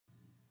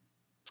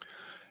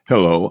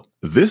Hello,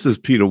 this is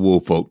Peter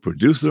Woolfolk,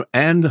 producer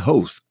and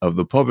host of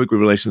the Public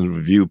Relations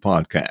Review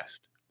podcast.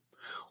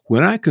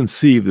 When I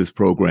conceived this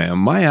program,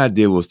 my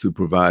idea was to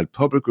provide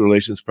public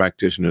relations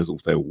practitioners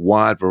with a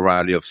wide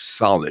variety of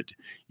solid,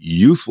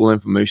 useful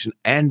information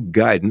and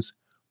guidance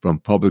from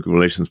public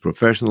relations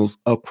professionals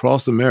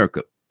across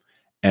America.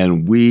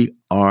 And we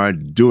are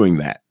doing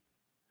that.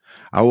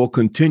 I will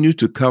continue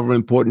to cover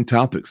important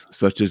topics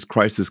such as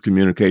crisis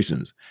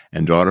communications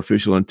and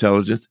artificial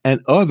intelligence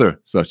and other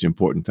such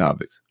important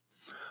topics.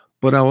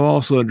 But I will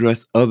also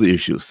address other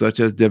issues such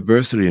as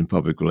diversity in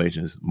public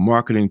relations,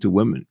 marketing to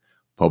women,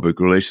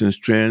 public relations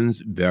trends,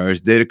 various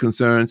data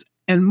concerns,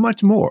 and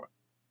much more.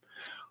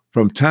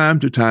 From time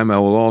to time, I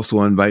will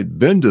also invite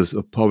vendors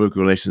of public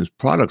relations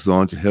products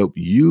on to help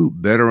you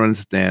better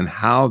understand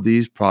how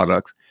these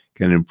products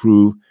can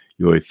improve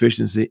your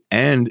efficiency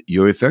and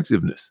your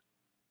effectiveness.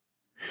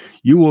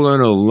 You will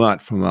learn a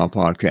lot from our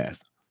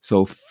podcast,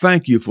 so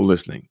thank you for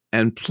listening,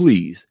 and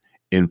please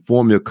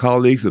inform your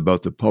colleagues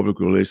about the Public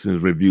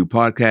Relations Review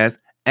podcast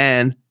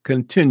and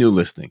continue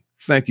listening.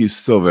 Thank you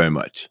so very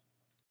much.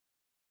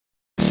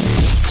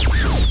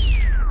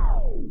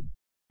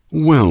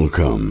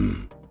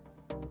 Welcome.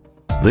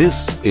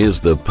 This is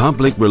the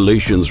Public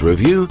Relations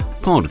Review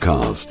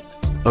podcast,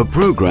 a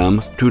program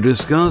to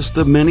discuss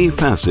the many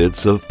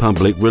facets of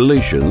public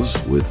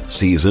relations with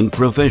seasoned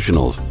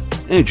professionals,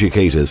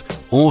 educators,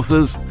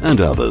 authors,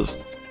 and others.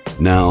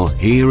 Now,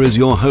 here is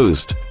your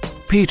host,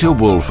 Peter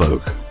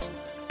Woolfolk.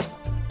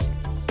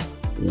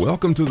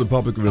 Welcome to the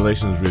Public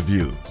Relations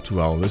Review to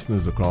our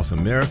listeners across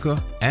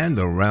America and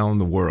around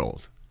the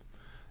world.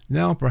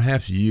 Now,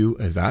 perhaps you,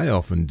 as I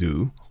often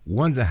do,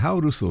 wonder how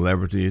do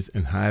celebrities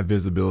and high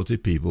visibility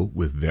people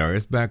with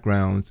various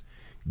backgrounds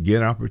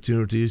get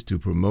opportunities to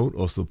promote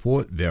or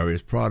support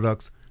various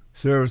products,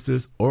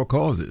 services, or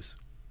causes?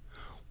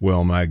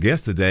 Well, my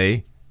guest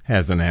today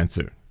has an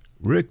answer.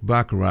 Rick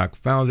Bacharach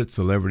founded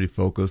Celebrity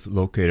Focus,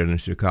 located in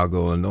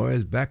Chicago,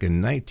 Illinois, back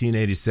in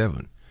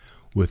 1987,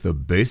 with the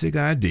basic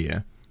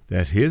idea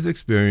that his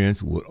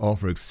experience would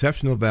offer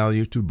exceptional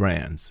value to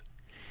brands.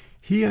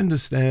 He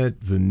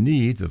understood the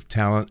needs of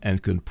talent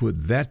and could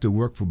put that to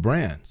work for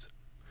brands.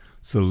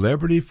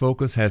 Celebrity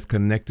Focus has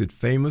connected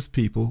famous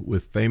people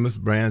with famous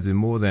brands in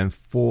more than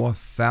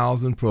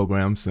 4,000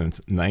 programs since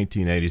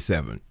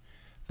 1987.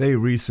 They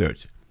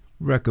research,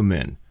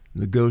 recommend,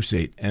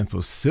 negotiate, and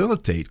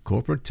facilitate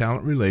corporate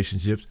talent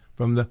relationships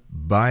from the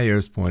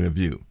buyer's point of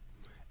view,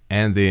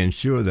 and they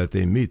ensure that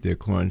they meet their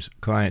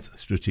clients'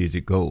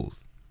 strategic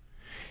goals.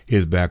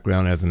 His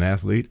background as an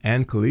athlete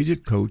and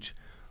collegiate coach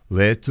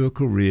led to a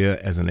career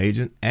as an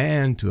agent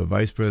and to a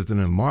vice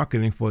president of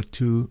marketing for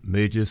two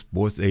major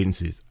sports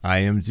agencies,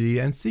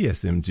 IMG and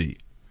CSMG.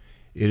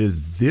 It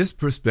is this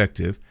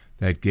perspective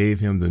that gave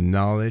him the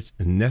knowledge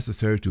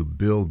necessary to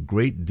build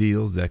great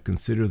deals that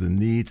consider the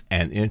needs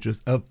and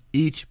interests of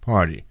each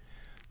party,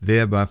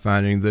 thereby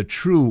finding the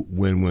true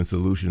win-win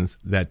solutions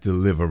that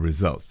deliver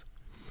results.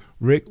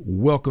 Rick,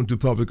 welcome to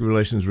Public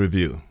Relations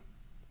Review.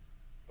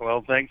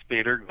 Well, thanks,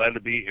 Peter. Glad to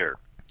be here.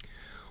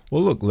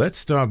 Well, look, let's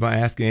start by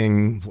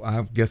asking,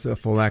 I guess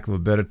for lack of a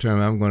better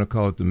term, I'm going to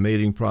call it the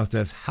mating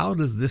process. How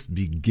does this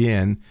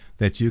begin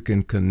that you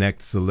can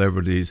connect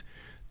celebrities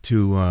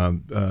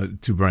to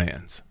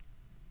brands?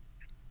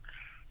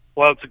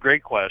 Well, it's a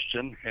great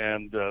question,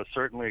 and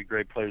certainly a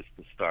great place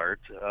to start.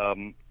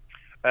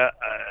 I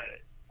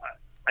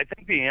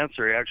think the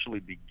answer actually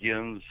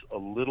begins a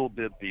little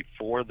bit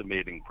before the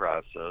mating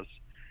process.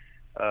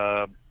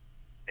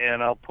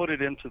 And I'll put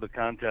it into the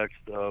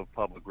context of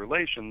public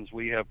relations.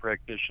 We have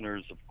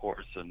practitioners, of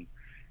course, and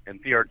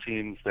PR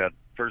teams that,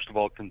 first of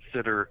all,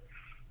 consider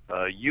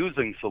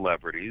using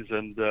celebrities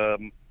and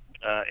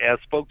as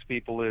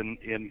spokespeople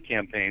in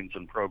campaigns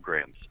and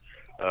programs,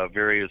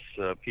 various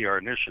PR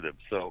initiatives.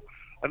 So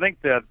I think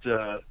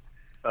that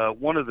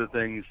one of the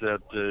things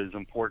that is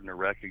important to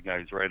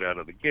recognize right out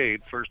of the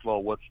gate, first of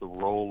all, what's the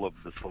role of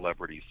the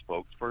celebrity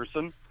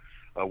spokesperson?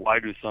 Why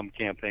do some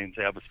campaigns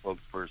have a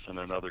spokesperson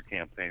and other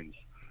campaigns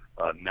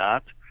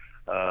not?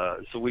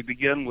 So we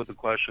begin with the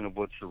question of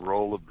what's the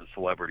role of the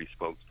celebrity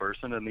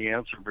spokesperson, and the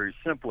answer very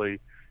simply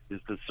is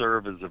to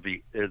serve as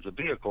a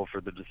vehicle for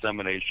the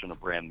dissemination of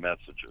brand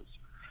messages.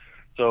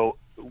 So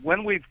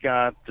when we've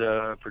got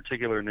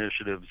particular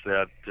initiatives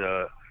that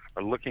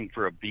are looking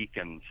for a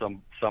beacon,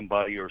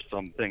 somebody or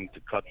something to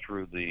cut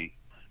through the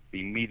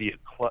immediate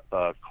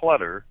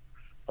clutter,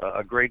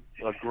 a great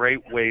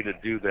way to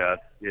do that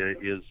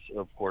is,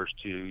 of course,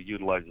 to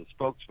utilize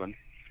a spokesperson,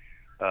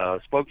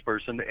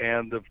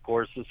 and of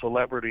course the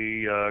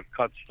celebrity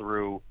cuts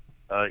through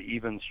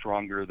even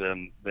stronger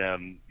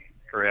than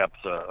perhaps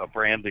a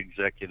brand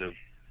executive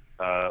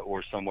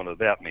or someone of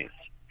that means.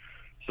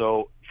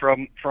 So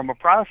from a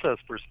process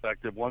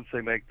perspective, once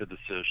they make the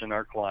decision,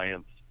 our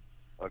clients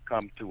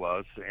come to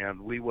us, and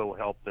we will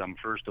help them,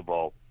 first of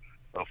all,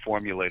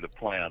 formulate a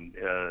plan,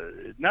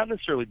 not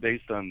necessarily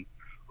based on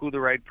who the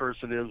right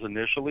person is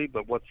initially,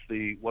 but what's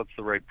the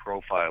right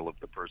profile of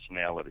the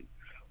personality.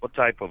 What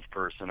type of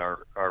person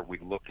are we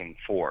looking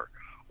for?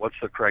 What's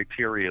the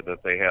criteria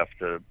that they have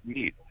to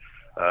meet?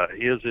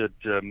 Is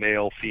it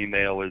male,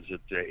 female? Is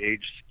it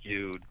age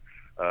skewed?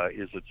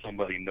 Is it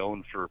somebody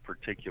known for a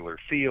particular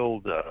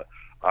field,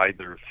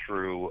 either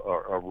through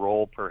a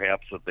role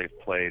perhaps that they've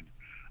played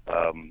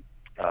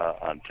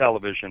on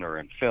television or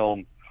in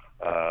film,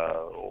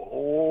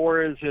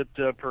 or is it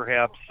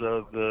perhaps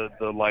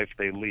the life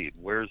they lead?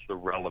 Where's the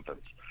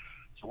relevance?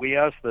 So we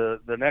ask the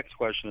next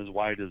question is,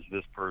 why does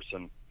this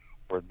person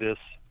or this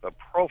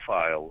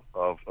profile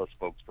of a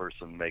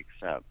spokesperson make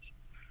sense?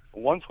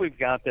 Once we've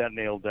got that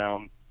nailed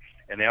down,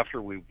 and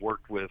after we've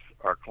worked with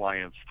our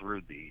clients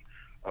through the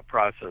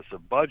process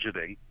of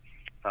budgeting,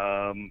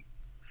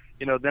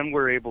 then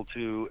we're able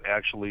to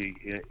actually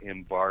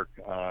embark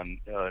on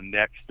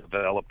next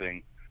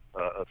developing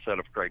a set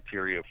of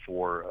criteria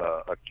for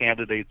a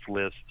candidates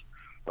list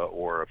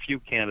or a few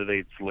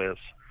candidates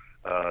lists,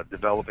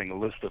 developing a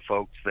list of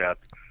folks that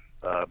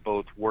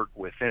both work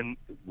within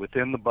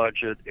the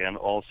budget and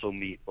also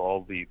meet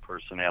all the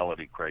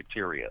personality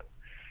criteria.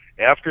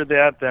 After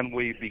that, then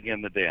we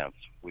begin the dance.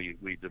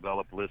 We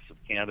develop lists of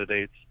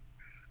candidates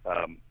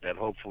that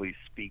hopefully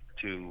speak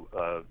to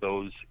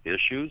those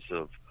issues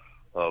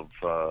of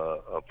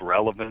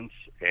relevance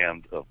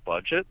and of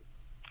budget.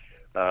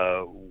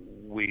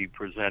 We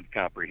present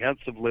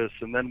comprehensive lists,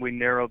 and then we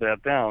narrow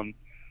that down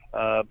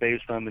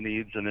based on the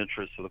needs and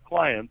interests of the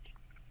clients.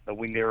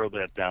 We narrow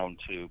that down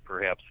to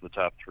perhaps the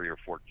top 3 or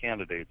 4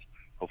 candidates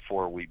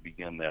before we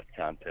begin that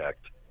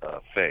contact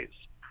phase.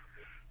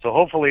 So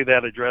hopefully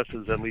that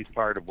addresses at least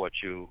part of what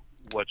you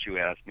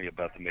asked me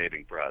about the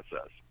mating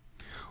process.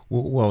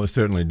 Well, it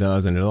certainly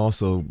does, and it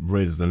also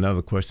raises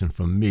another question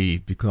for me,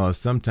 because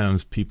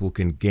sometimes people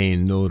can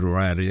gain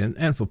notoriety,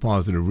 and for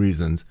positive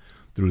reasons,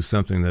 through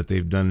something that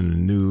they've done in the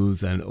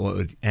news,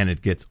 and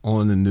it gets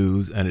on the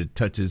news, and it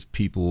touches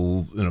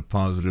people in a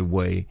positive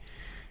way.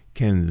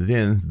 Can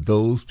then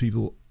those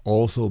people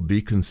also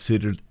be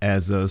considered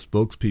as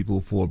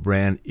spokespeople for a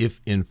brand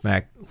if, in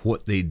fact,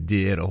 what they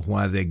did or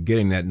why they're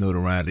getting that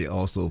notoriety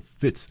also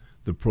fits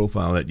the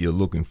profile that you're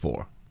looking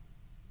for?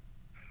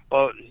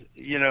 Well,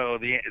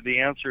 the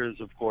answer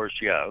is, of course,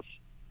 yes.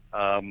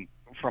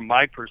 From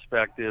my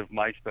perspective,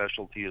 my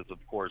specialty is, of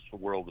course, the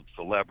world of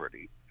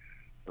celebrity.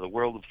 The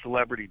world of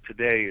celebrity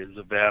today is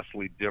a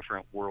vastly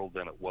different world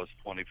than it was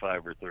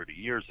 25 or 30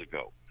 years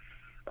ago.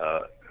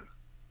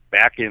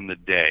 Back in the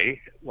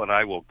day, what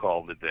I will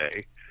call the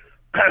day,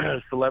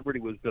 celebrity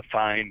was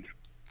defined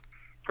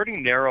pretty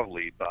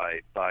narrowly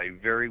by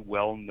very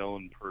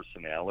well-known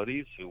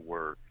personalities who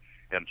were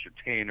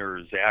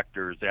entertainers,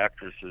 actors,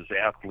 actresses,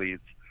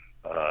 athletes,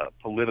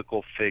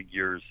 political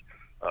figures,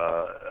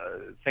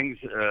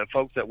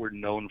 folks that were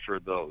known for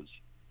those,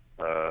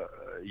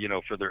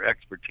 for their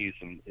expertise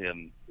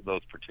in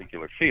those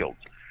particular fields.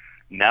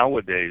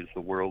 Nowadays, the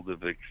world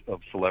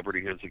of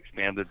celebrity has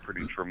expanded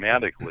pretty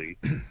dramatically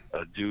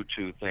due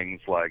to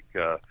things like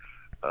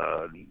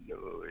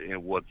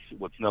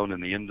what's known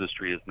in the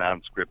industry as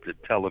non-scripted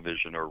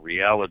television or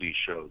reality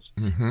shows.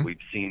 Mm-hmm. We've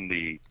seen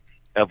the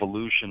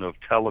evolution of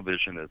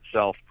television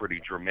itself pretty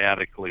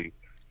dramatically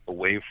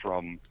away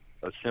from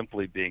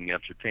simply being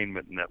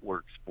entertainment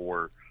networks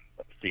for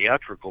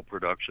theatrical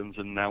productions,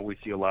 and now we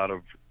see a lot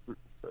of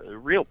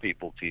real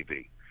people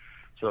TV.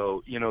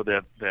 So,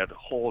 that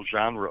whole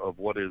genre of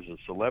what is a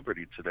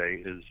celebrity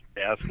today is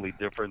vastly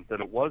different than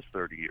it was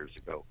 30 years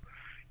ago.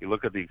 You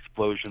look at the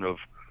explosion of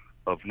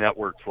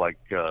networks like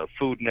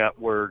Food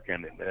Network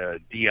and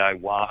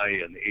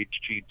DIY and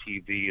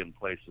HGTV and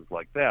places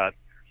like that,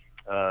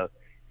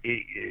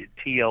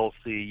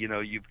 TLC,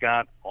 you've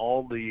got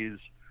all these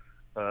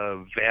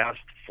vast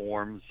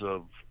forms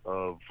of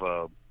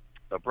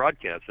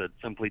broadcast that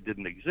simply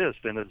didn't exist,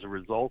 and as a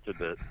result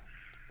of it,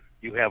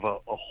 you have a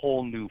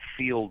whole new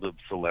field of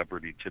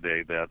celebrity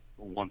today that,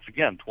 once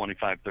again,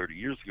 25, 30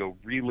 years ago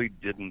really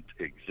didn't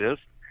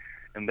exist.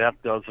 And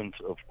that doesn't,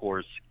 of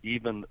course,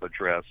 even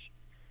address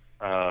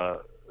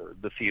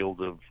the field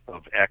of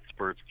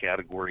experts,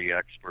 category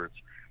experts,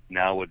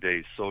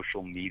 nowadays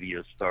social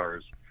media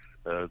stars.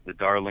 The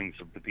darlings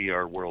of the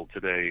PR world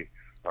today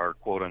are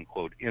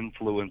quote-unquote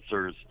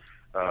influencers.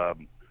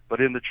 But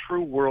in the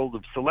true world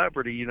of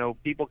celebrity,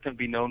 people can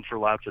be known for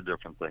lots of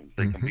different things.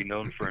 They can be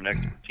known for an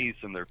expertise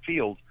in their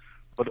field,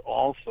 but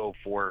also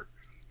for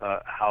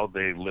how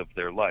they live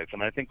their life.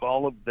 And I think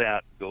all of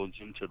that goes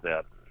into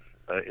that.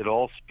 It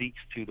all speaks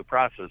to the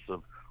process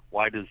of,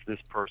 why does this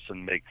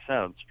person make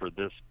sense for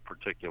this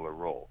particular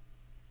role?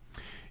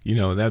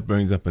 That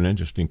brings up an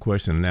interesting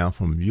question. Now,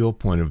 from your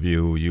point of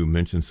view, you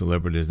mentioned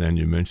celebrities and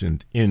you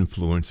mentioned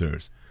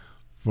influencers.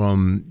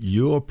 From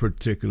your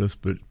particular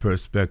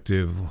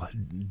perspective,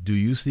 do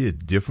you see a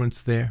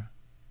difference there?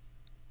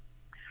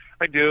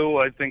 I do.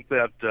 I think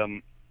that,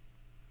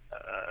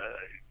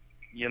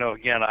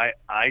 again,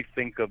 I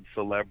think of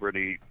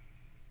celebrity,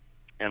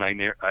 and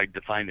I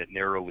define it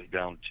narrowly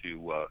down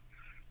to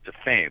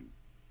fame.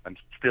 I'm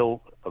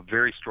still a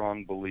very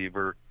strong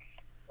believer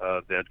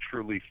that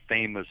truly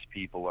famous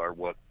people are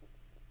what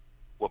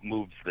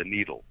moves the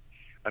needle.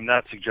 I'm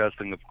not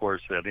suggesting, of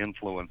course, that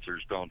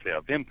influencers don't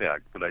have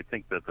impact, but I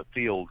think that the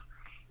field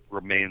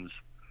remains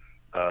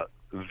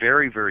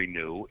very, very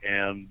new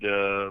and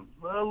a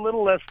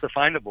little less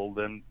definable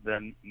than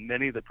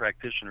many of the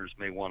practitioners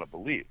may want to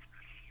believe.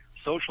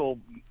 Social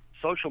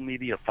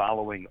media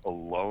following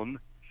alone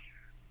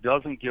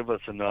doesn't give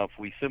us enough.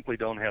 We simply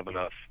don't have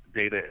enough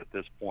data at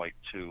this point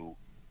to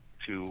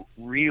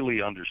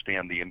really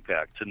understand the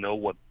impact, to know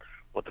what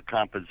the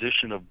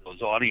composition of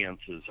those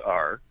audiences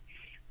are.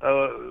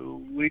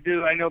 We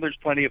do. I know there's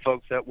plenty of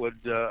folks that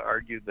would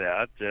argue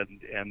that,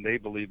 and they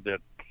believe that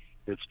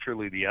it's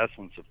truly the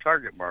essence of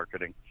target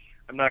marketing.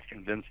 I'm not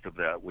convinced of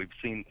that. We've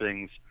seen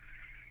things,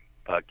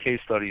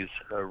 case studies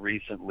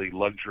recently,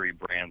 luxury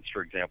brands,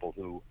 for example,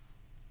 who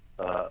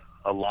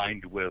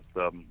aligned with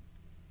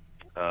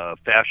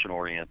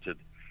fashion-oriented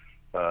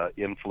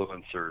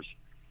influencers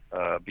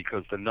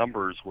because the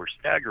numbers were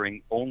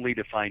staggering, only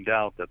to find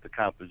out that the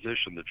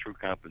true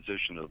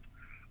composition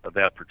of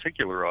that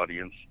particular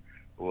audience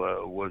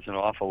was an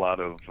awful lot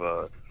of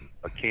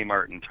a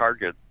Kmart and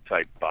Target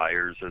type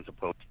buyers as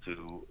opposed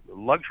to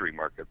luxury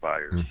market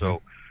buyers. Mm-hmm.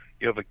 So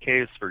you have a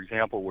case, for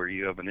example, where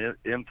you have an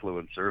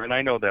influencer, and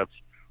I know that's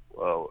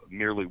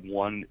merely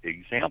one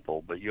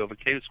example, but you have a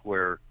case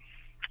where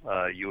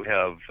you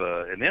have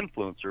an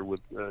influencer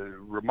with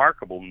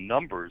remarkable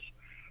numbers,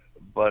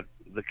 but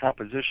the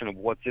composition of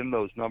what's in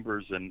those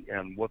numbers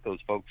and what those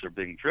folks are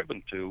being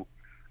driven to,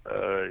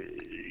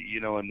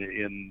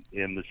 in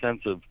the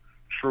sense of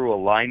true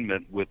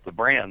alignment with the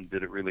brand,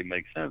 did it really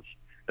make sense?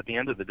 At the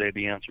end of the day,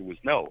 the answer was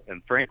no.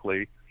 And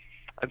frankly,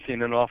 I've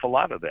seen an awful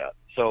lot of that.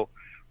 So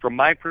from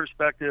my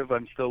perspective,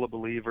 I'm still a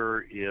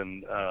believer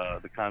in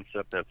the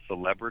concept that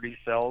celebrity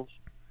sells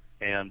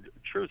and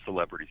true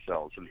celebrity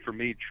sells. And for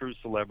me, true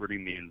celebrity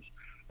means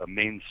a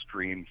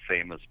mainstream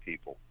famous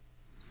people.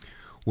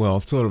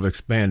 Well, sort of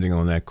expanding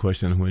on that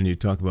question, when you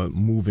talk about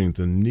moving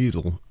the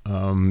needle,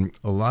 a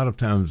lot of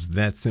times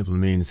that simply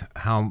means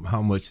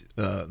how much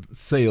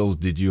sales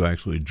did you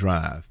actually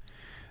drive.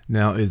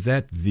 Now, is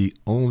that the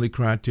only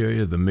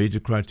criteria, the major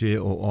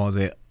criteria, or are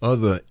there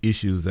other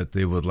issues that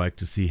they would like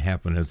to see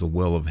happen as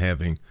well of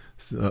having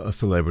a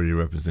celebrity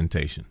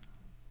representation?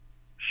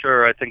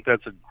 Sure, I think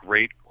that's a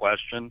great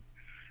question.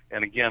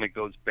 And again, it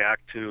goes back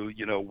to,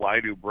 why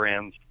do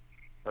brands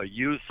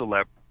use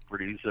celebrities?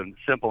 And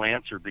simple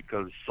answer,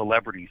 because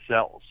celebrity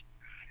sells.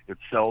 It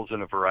sells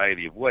in a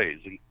variety of ways.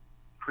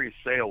 Increased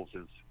sales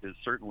is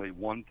certainly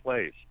one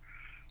place,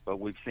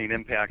 but we've seen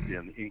impact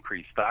in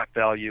increased stock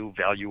value,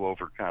 value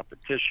over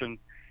competition,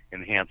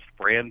 enhanced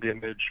brand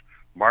image,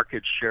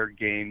 market share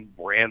gain,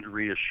 brand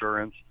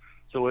reassurance.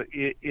 So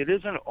it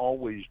isn't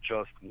always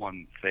just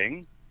one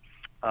thing.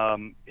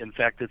 In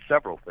fact, it's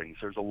several things.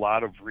 There's a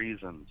lot of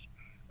reasons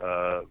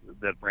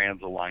that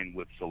brands align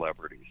with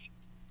celebrities.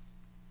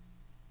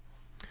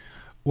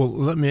 Well,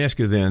 let me ask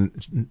you then,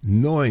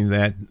 knowing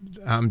that,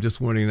 I'm just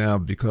wondering now,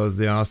 because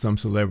there are some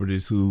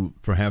celebrities who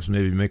perhaps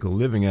maybe make a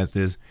living at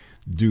this,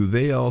 do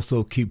they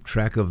also keep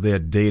track of their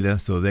data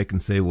so they can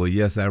say, well,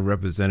 yes, I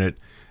represented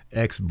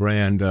X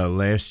brand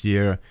last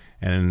year,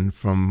 and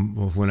from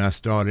when I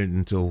started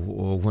until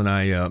when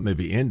I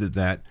maybe ended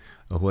that,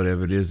 or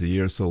whatever it is, a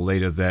year or so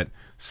later, that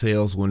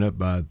sales went up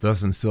by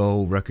thus and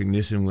so,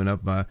 recognition went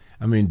up by,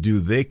 do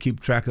they keep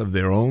track of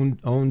their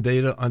own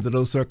data under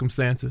those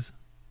circumstances?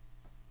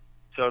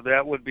 So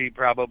that would be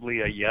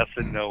probably a yes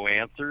and no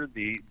answer.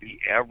 The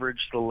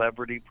average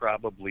celebrity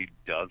probably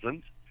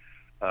doesn't.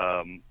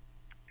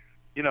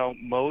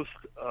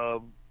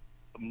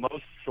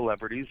 Most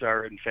celebrities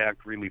are in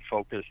fact really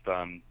focused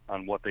on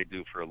what they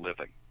do for a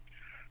living.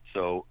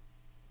 So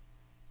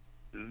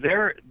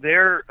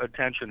their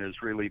attention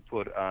is really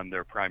put on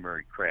their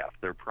primary craft,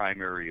 their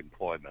primary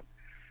employment,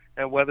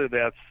 and whether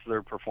that's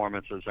their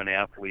performance as an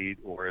athlete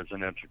or as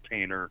an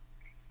entertainer,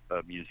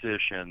 a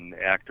musician,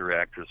 actor,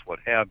 actress, what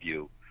have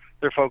you,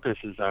 their focus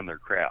is on their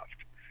craft.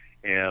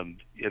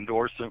 And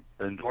endorsement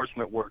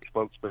work,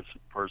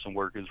 spokesperson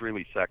work is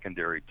really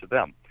secondary to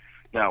them.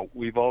 Now,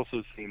 we've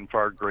also seen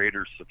far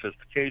greater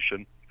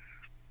sophistication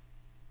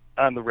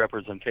on the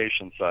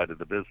representation side of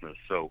the business.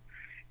 So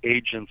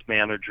agents,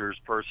 managers,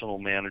 personal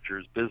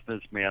managers,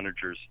 business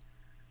managers,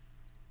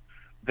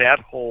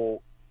 that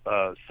whole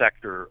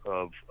sector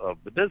of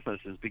the business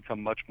has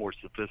become much more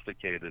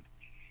sophisticated,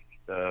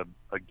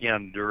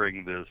 again,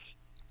 during this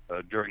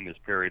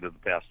period of the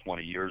past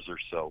 20 years or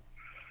so.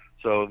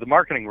 So the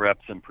marketing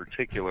reps in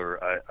particular,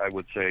 I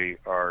would say,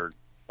 are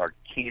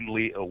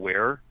keenly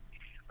aware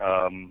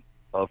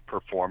of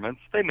performance.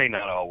 They may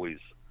not always,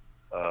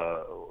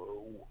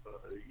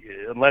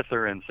 unless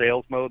they're in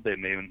sales mode, they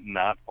may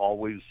not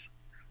always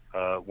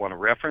want to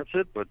reference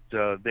it, but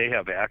they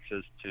have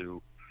access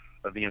to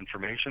the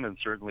information, and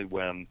certainly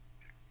when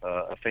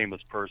a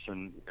famous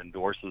person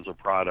endorses a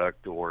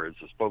product or is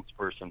a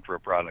spokesperson for a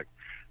product,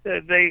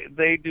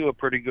 they do a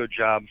pretty good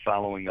job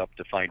following up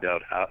to find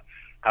out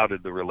how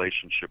did the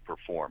relationship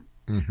perform.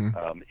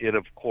 Mm-hmm. It,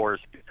 of course,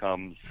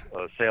 becomes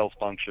a sales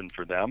function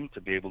for them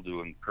to be able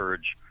to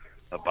encourage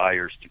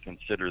buyers to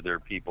consider their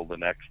people the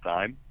next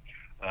time.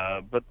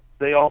 But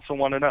they also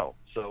want to know.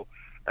 So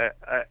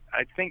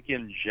I think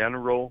in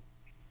general,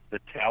 the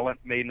talent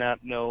may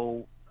not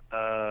know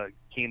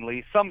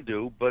keenly. Some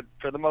do, but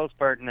for the most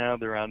part now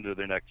they're on to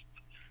their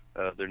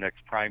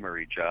next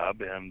primary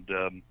job, and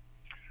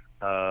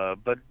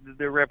but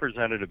their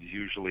representatives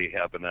usually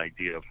have an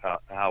idea of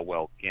how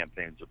well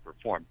campaigns have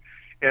performed.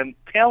 And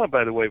talent,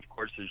 by the way, of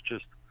course, is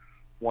just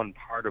one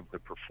part of the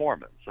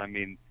performance. I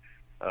mean,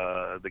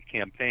 the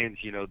campaigns,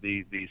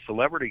 the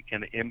celebrity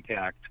can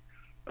impact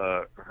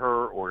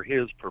her or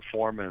his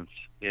performance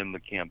in the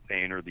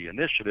campaign or the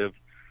initiative,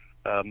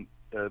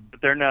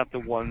 but they're not the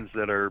ones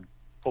that are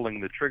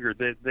pulling the trigger.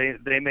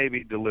 They may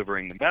be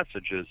delivering the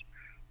messages,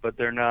 but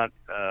they're not,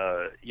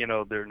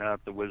 they're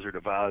not the Wizard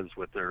of Oz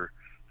with their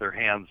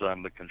hands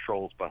on the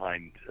controls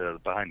behind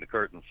the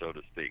curtain, so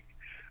to speak.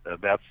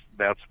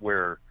 That's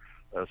where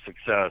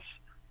success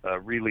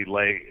really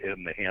lay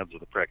in the hands of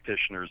the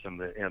practitioners and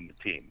the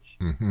teams.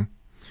 Mm-hmm.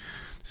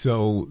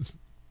 So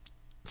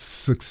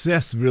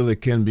success really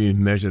can be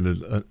measured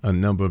a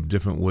number of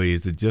different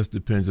ways. It just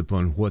depends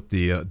upon what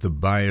the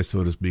buyer,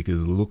 so to speak,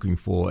 is looking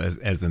for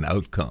as an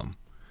outcome.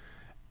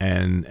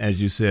 And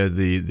as you said,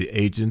 the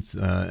agents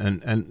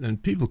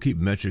and people keep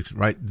metrics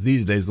right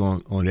these days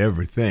on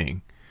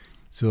everything.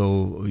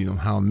 So,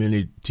 how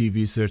many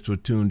TV sets were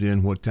tuned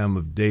in, what time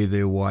of day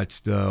they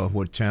watched,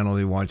 what channel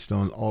they watched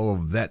on, all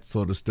of that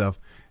sort of stuff.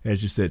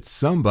 As you said,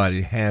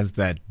 somebody has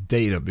that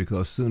data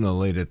because sooner or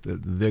later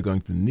they're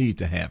going to need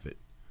to have it.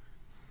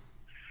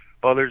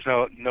 Well, there's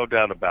no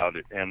doubt about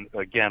it. And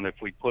again, if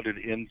we put it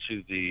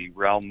into the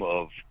realm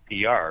of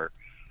PR,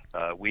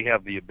 we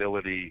have the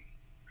ability,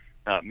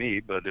 not me,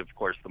 but of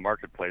course the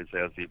marketplace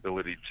has the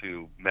ability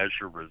to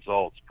measure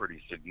results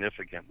pretty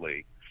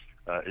significantly,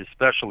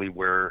 especially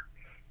where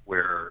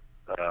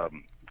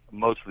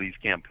most of these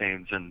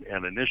campaigns and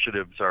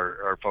initiatives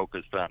are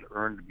focused on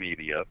earned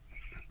media.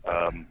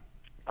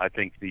 I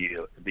think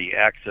the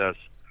access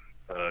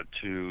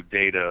to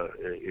data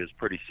is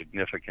pretty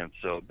significant.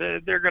 So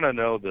they're going to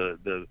know,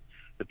 the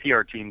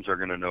PR teams are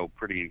going to know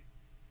pretty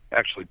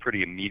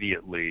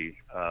immediately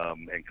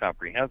and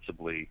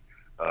comprehensively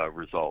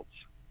results.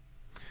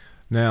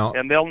 Now,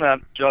 and they'll not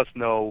just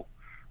know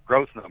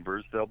growth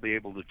numbers; they'll be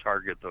able to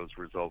target those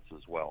results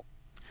as well.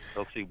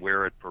 They'll see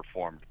where it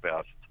performed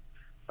best,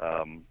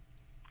 and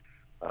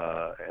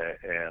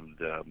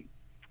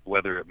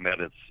whether it met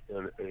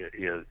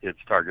its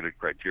targeted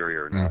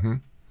criteria or not. Mm-hmm.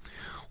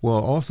 Well,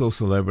 also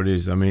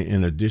celebrities,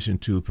 in addition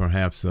to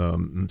perhaps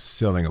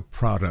selling a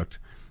product,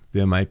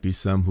 there might be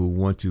some who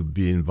want to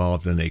be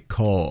involved in a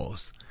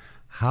cause.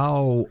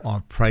 How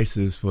are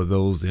prices for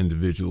those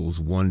individuals,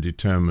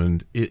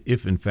 determined?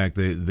 If in fact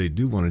they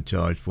do want to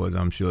charge for it,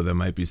 I'm sure there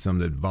might be some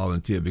that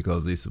volunteer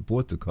because they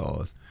support the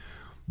cause.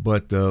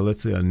 But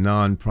let's say a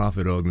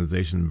non-profit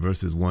organization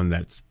versus one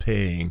that's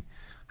paying,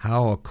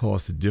 how are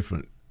costs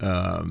different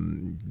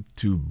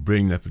to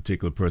bring that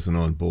particular person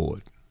on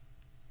board?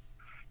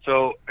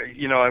 So,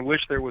 I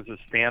wish there was a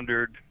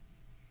standard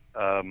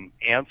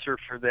answer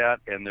for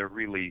that, and there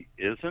really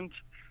isn't.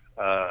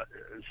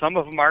 Some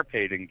of them are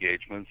paid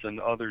engagements and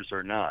others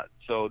are not.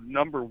 So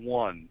number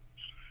one,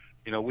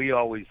 we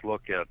always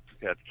look at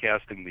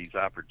casting these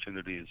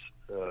opportunities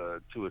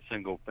to a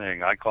single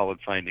thing. I call it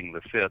finding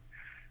the fit.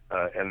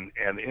 And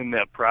in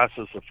that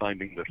process of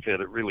finding the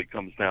fit, it really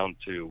comes down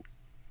to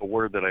a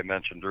word that I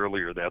mentioned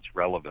earlier, that's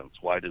relevance.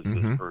 Why does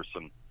this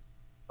person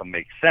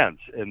make sense?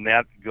 And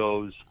that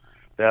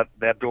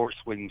door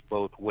swings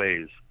both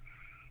ways,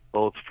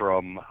 both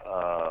from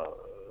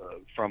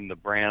the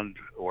brand,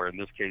 or in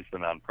this case the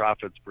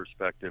nonprofit's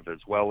perspective, as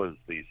well as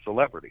the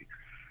celebrity.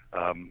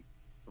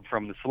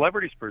 From the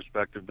celebrity's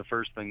perspective, the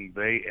first thing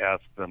they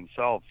ask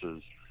themselves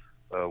is,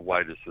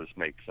 why does this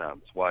make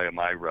sense? Why am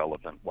I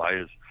relevant? Why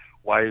is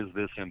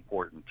this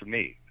important to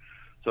me?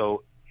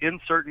 So in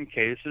certain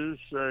cases,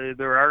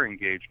 there are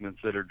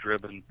engagements that are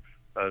driven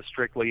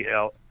strictly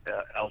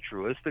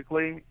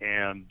altruistically,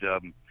 and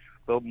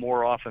though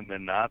more often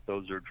than not,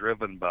 those are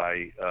driven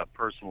by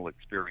personal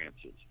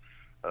experiences.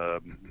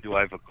 Do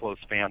I have a close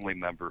family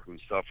member who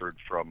suffered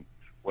from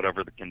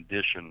whatever the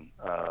condition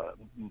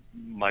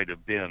might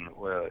have been?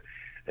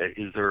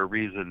 Is there a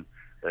reason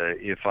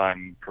if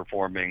I'm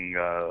performing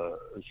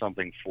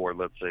something for,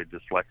 let's say,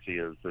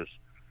 dyslexia, is this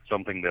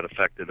something that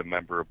affected a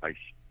member of my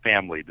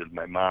family? Did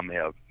my mom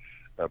have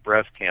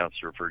breast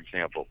cancer, for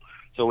example?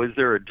 So is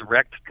there a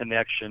direct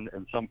connection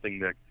and something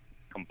that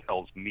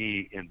compels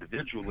me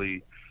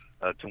individually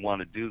to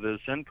want to do this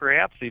and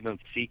perhaps even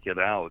seek it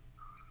out?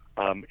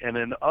 And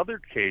in other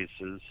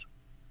cases,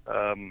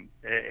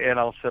 and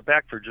I'll step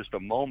back for just a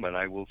moment,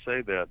 I will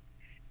say that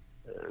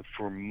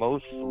for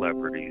most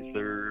celebrities,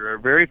 there are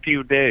very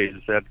few days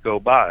that go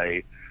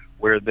by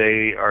where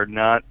they are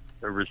not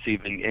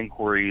receiving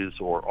inquiries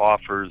or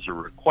offers or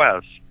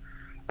requests,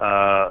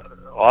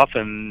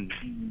 often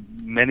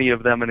many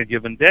of them in a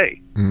given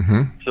day.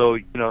 Mm-hmm. So,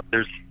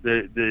 there's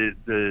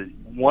the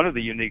one of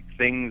the unique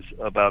things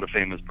about a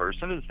famous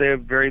person is they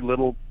have very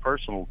little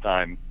personal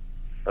time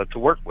to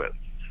work with.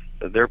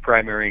 Their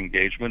primary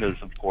engagement is,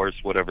 of course,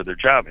 whatever their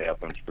job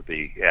happens to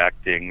be,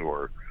 acting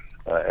or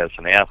as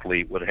an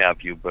athlete, what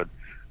have you, but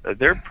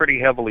they're pretty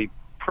heavily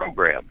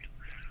programmed.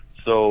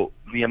 So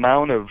the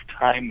amount of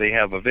time they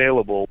have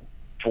available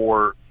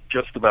for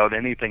just about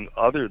anything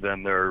other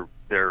than their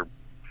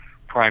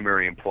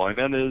primary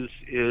employment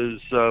is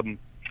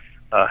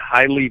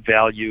highly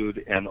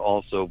valued and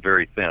also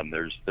very thin.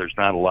 There's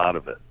not a lot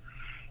of it.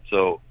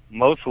 So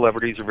most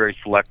celebrities are very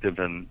selective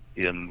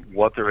in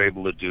what they're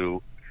able to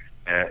do,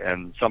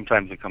 and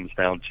sometimes it comes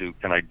down to,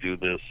 can I do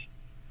this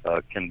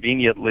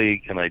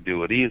conveniently? Can I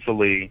do it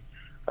easily?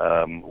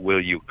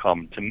 Will you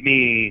come to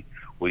me?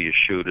 Will you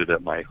shoot it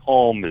at my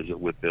home? Is it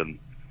within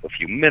a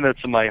few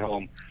minutes of my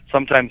home?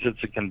 Sometimes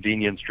it's a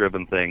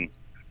convenience-driven thing,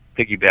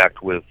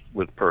 piggybacked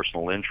with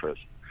personal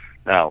interest.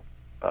 Now,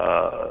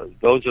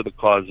 those are the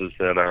causes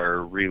that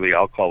are really,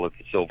 I'll call it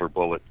the silver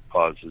bullet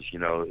causes. You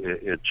know,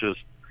 it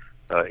just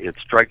it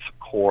strikes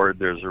a chord.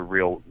 There's a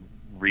real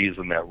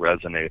reason that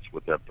resonates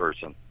with that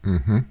person.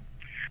 Mm-hmm.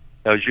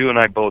 Now, as you and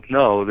I both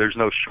know, there's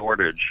no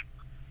shortage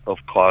of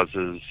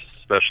causes,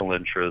 special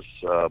interests,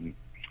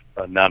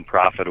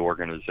 nonprofit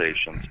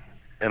organizations,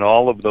 and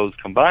all of those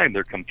combined,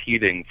 they're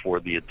competing for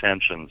the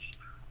attentions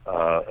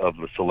of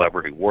the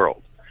celebrity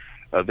world.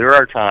 There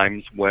are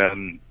times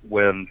when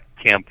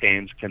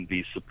campaigns can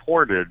be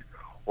supported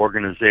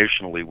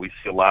organizationally. We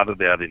see a lot of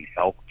that in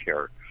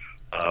healthcare,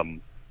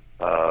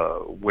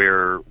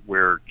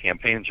 where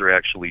campaigns are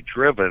actually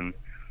driven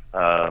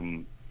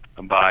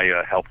by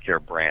a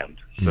healthcare brand.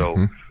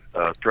 So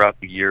throughout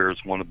the years,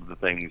 one of the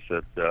things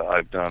that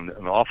I've done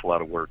an awful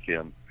lot of work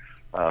in,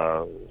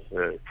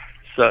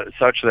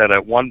 such that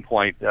at one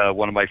point,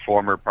 one of my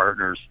former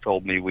partners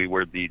told me we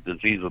were the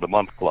Disease of the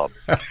Month Club.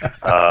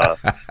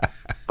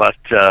 But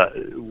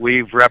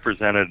we've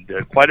represented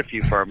quite a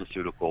few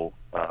pharmaceutical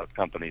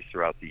companies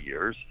throughout the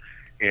years,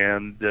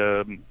 and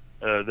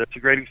that's a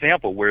great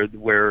example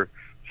where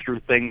through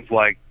things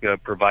like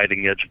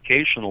providing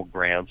educational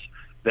grants,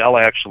 they'll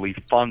actually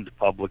fund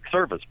public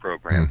service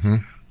programs. Mm-hmm.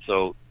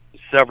 So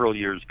several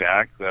years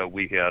back,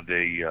 we had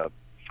a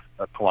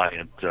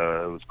client,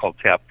 it was called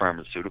TAP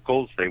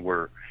Pharmaceuticals. They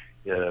were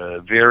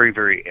very,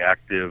 very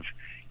active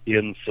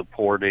in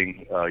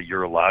supporting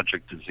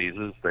urologic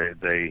diseases.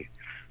 They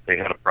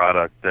had a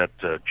product that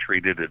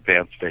treated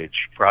advanced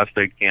stage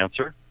prostate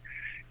cancer.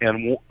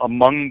 And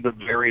among the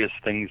various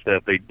things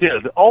that they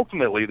did,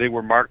 ultimately they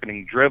were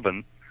marketing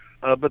driven,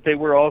 but they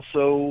were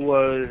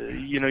also,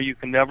 you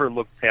can never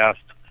look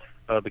past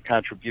the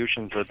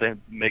contributions that they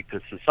make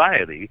to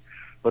society,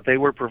 but they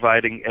were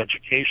providing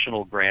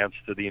educational grants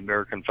to the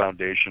American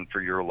Foundation for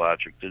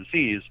Urologic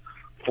Disease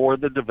for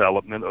the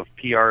development of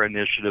PR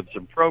initiatives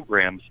and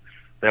programs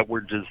that were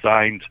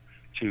designed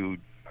to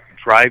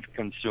drive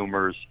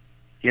consumers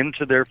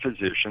into their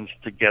physicians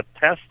to get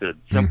tested.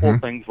 Simple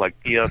things like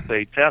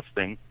PSA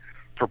testing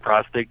for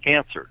prostate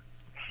cancer.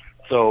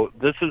 So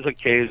this is a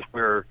case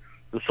where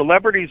the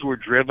celebrities were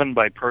driven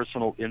by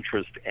personal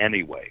interest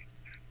anyway.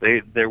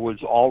 There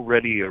was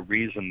already a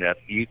reason that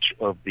each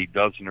of the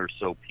dozen or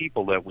so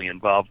people that we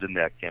involved in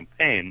that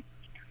campaign,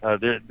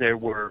 there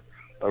were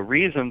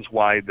reasons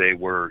why they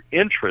were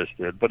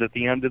interested, but at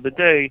the end of the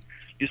day,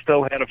 you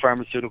still had a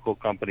pharmaceutical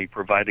company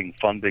providing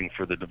funding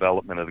for the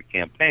development of the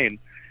campaign,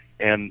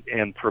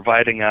 and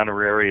providing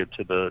honoraria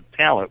to the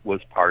talent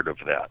was part of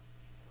that.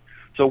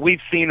 So we've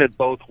seen it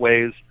both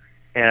ways,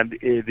 and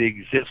it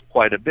exists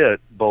quite a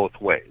bit both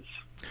ways.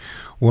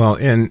 Well,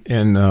 and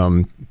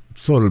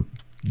sort of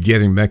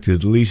getting back to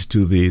at least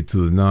to the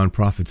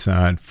nonprofit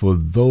side, for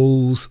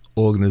those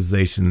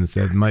organizations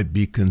that might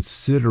be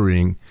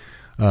considering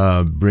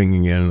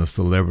bringing in a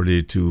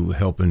celebrity to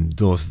help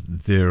endorse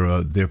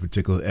their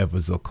particular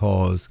efforts or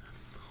cause,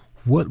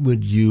 what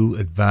would you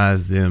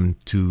advise them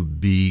to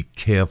be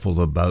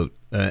careful about,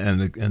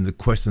 and the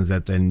questions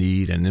that they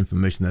need and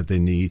information that they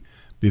need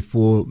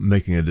before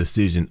making a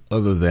decision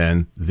other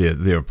than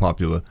their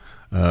popular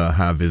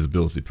high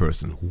visibility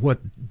person?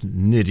 What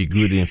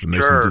nitty-gritty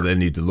information do they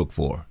need to look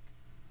for?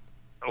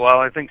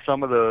 Well, I think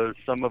some of the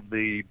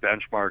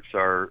benchmarks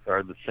are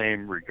the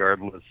same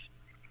regardless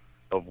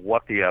of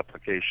what the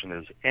application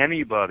is.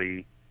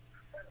 Anybody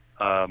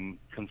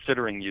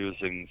considering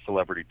using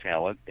celebrity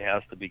talent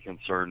has to be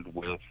concerned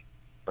with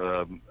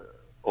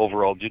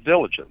overall due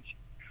diligence.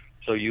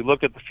 So you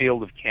look at the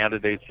field of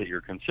candidates that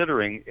you're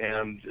considering,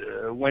 and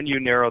when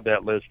you narrow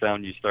that list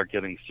down, you start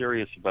getting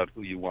serious about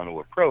who you want to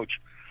approach.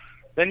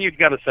 Then you've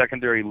got a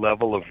secondary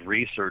level of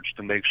research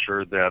to make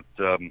sure that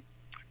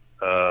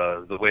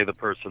the way the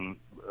person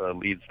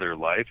leads their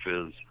life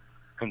is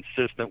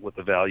consistent with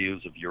the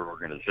values of your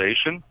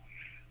organization.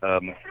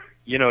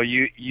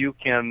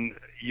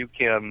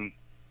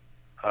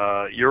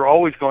 You're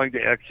always going to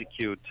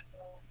execute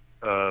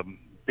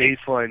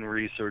baseline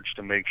research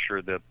to make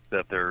sure that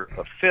they're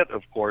a fit,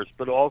 of course,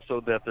 but also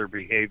that their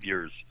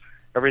behaviors,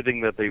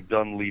 everything that they've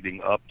done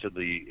leading up to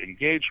the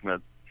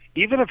engagement,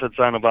 even if it's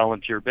on a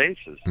volunteer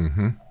basis,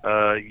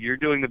 you're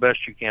doing the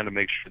best you can to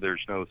make sure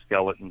there's no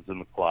skeletons in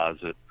the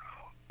closet,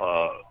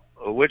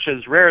 which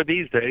is rare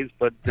these days,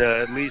 but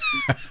at least,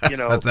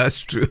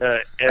 that's true.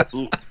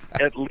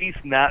 at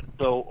least not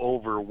so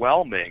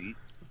overwhelming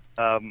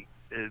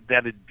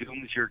that it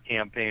dooms your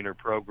campaign or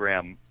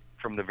program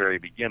from the very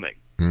beginning.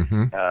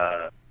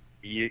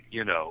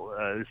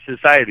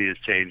 Society has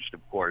changed,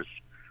 of course,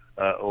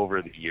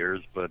 over the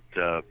years, but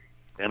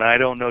and I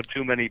don't know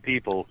too many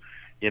people.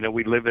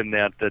 We live in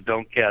that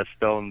don't cast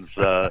stones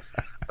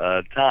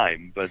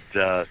time, but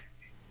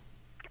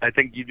I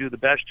think you do the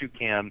best you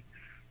can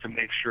to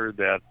make sure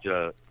that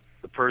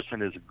the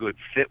person is a good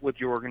fit with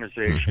your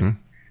organization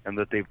and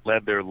that they've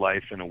led their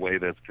life in a way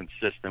that's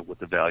consistent with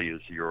the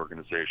values of your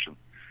organization.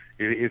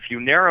 If you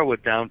narrow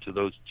it down to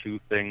those two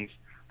things,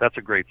 that's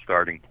a great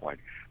starting point.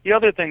 The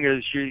other thing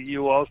is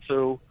you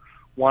also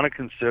want to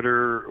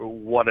consider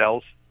what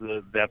else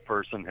that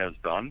person has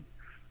done.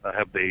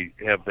 Have they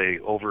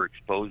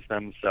overexposed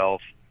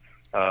themselves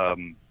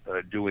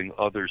doing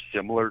other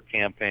similar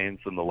campaigns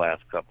in the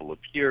last couple of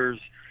years?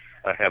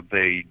 Have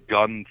they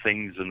done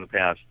things in the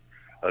past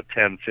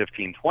 10,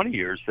 15, 20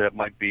 years that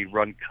might be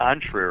run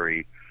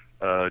contrary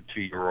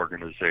to your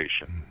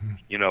organization?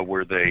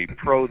 Were they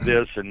pro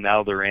this and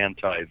now they're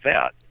anti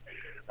that?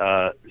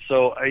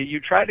 So you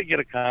try to get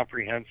a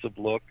comprehensive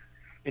look,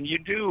 and you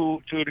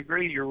do, to a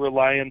degree, you're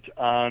reliant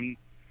on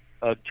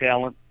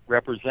talent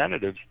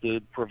representatives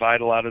to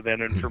provide a lot of that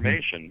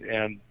information.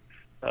 And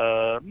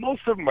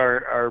most of them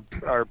are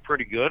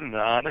pretty good and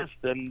honest,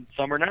 and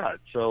some are not.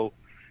 So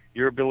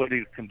your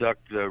ability to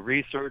conduct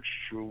research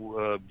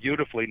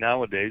beautifully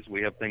nowadays,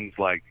 we have things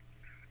like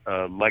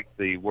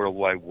the World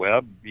Wide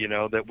Web,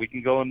 that we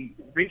can go and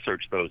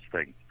research those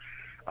things.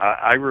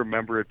 I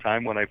remember a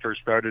time when I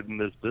first started in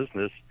this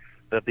business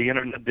that the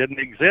internet didn't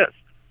exist,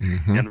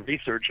 and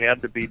research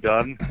had to be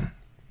done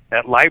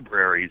at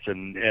libraries,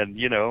 and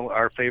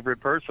our favorite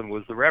person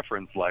was the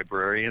reference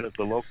librarian at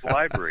the local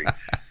library.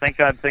 Thank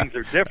God things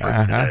are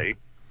different today,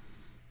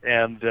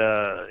 and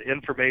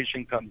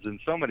information comes in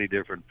so many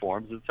different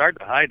forms. It's hard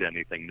to hide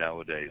anything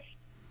nowadays.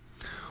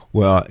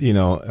 Well,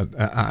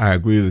 I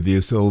agree with you.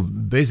 So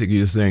basically,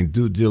 you're saying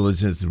due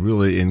diligence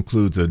really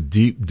includes a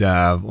deep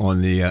dive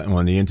on the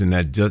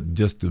internet,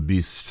 just to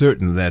be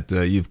certain that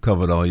you've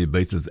covered all your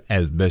bases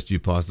as best you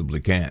possibly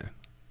can.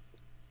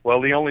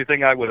 Well, the only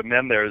thing I would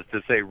amend there is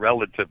to say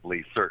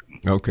relatively certain.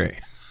 Okay.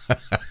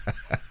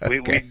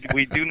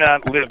 We do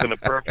not live in a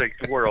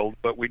perfect world,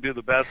 but we do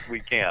the best we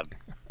can.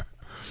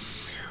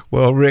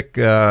 Well, Rick,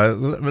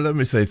 let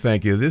me say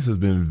thank you. This has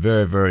been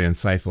very, very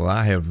insightful.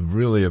 I have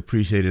really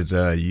appreciated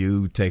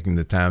you taking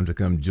the time to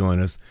come join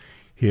us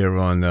here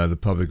on the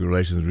Public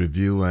Relations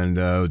Review. And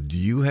do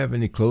you have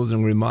any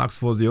closing remarks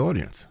for the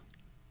audience?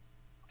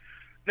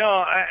 No,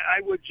 I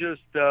would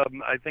just,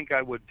 I think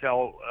I would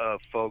tell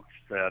folks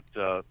that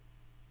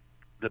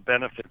the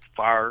benefits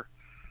far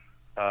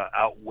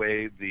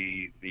outweigh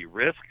the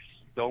risks.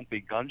 Don't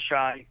be gun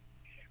shy.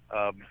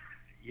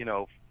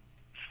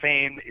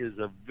 Fame is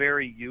a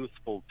very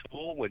useful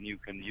tool when you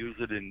can use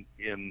it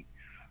in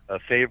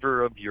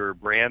favor of your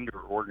brand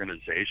or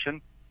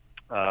organization.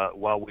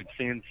 While we've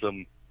seen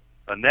some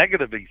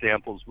negative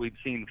examples, we've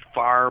seen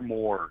far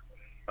more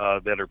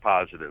that are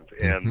positive.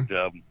 And,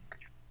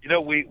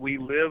 we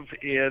live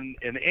in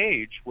an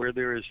age where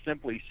there is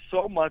simply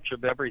so much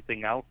of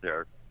everything out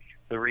there.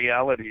 The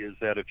reality is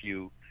that if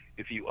you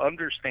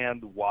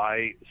understand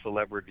why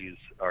celebrities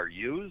are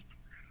used,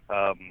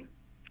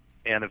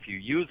 and if you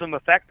use them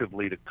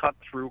effectively to cut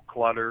through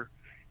clutter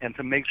and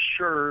to make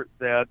sure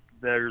that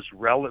there's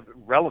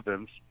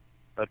relevance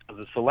to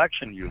the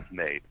selection you've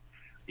made,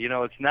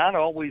 it's not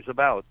always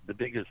about the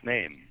biggest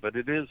name, but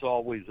it is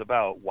always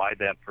about why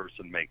that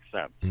person makes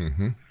sense.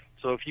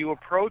 So if you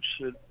approach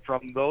it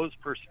from those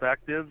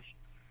perspectives,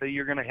 that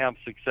you're going to have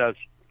success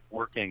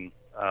working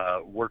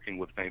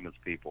with famous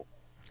people.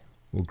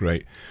 Well,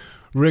 great.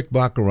 Rick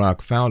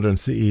Bacharach, founder and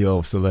CEO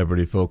of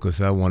Celebrity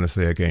Focus, I want to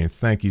say again,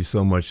 thank you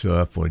so much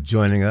for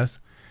joining us.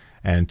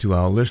 And to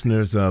our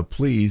listeners,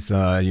 please,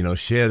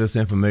 share this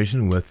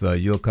information with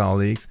your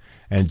colleagues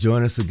and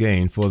join us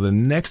again for the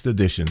next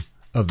edition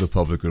of the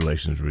Public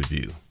Relations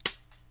Review.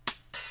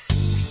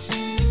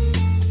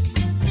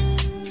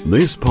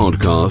 This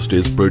podcast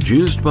is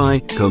produced by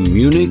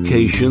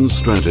Communication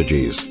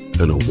Strategies,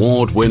 an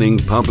award-winning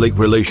public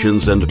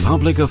relations and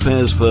public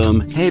affairs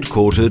firm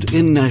headquartered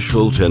in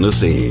Nashville,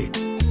 Tennessee.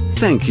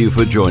 Thank you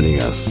for joining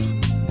us.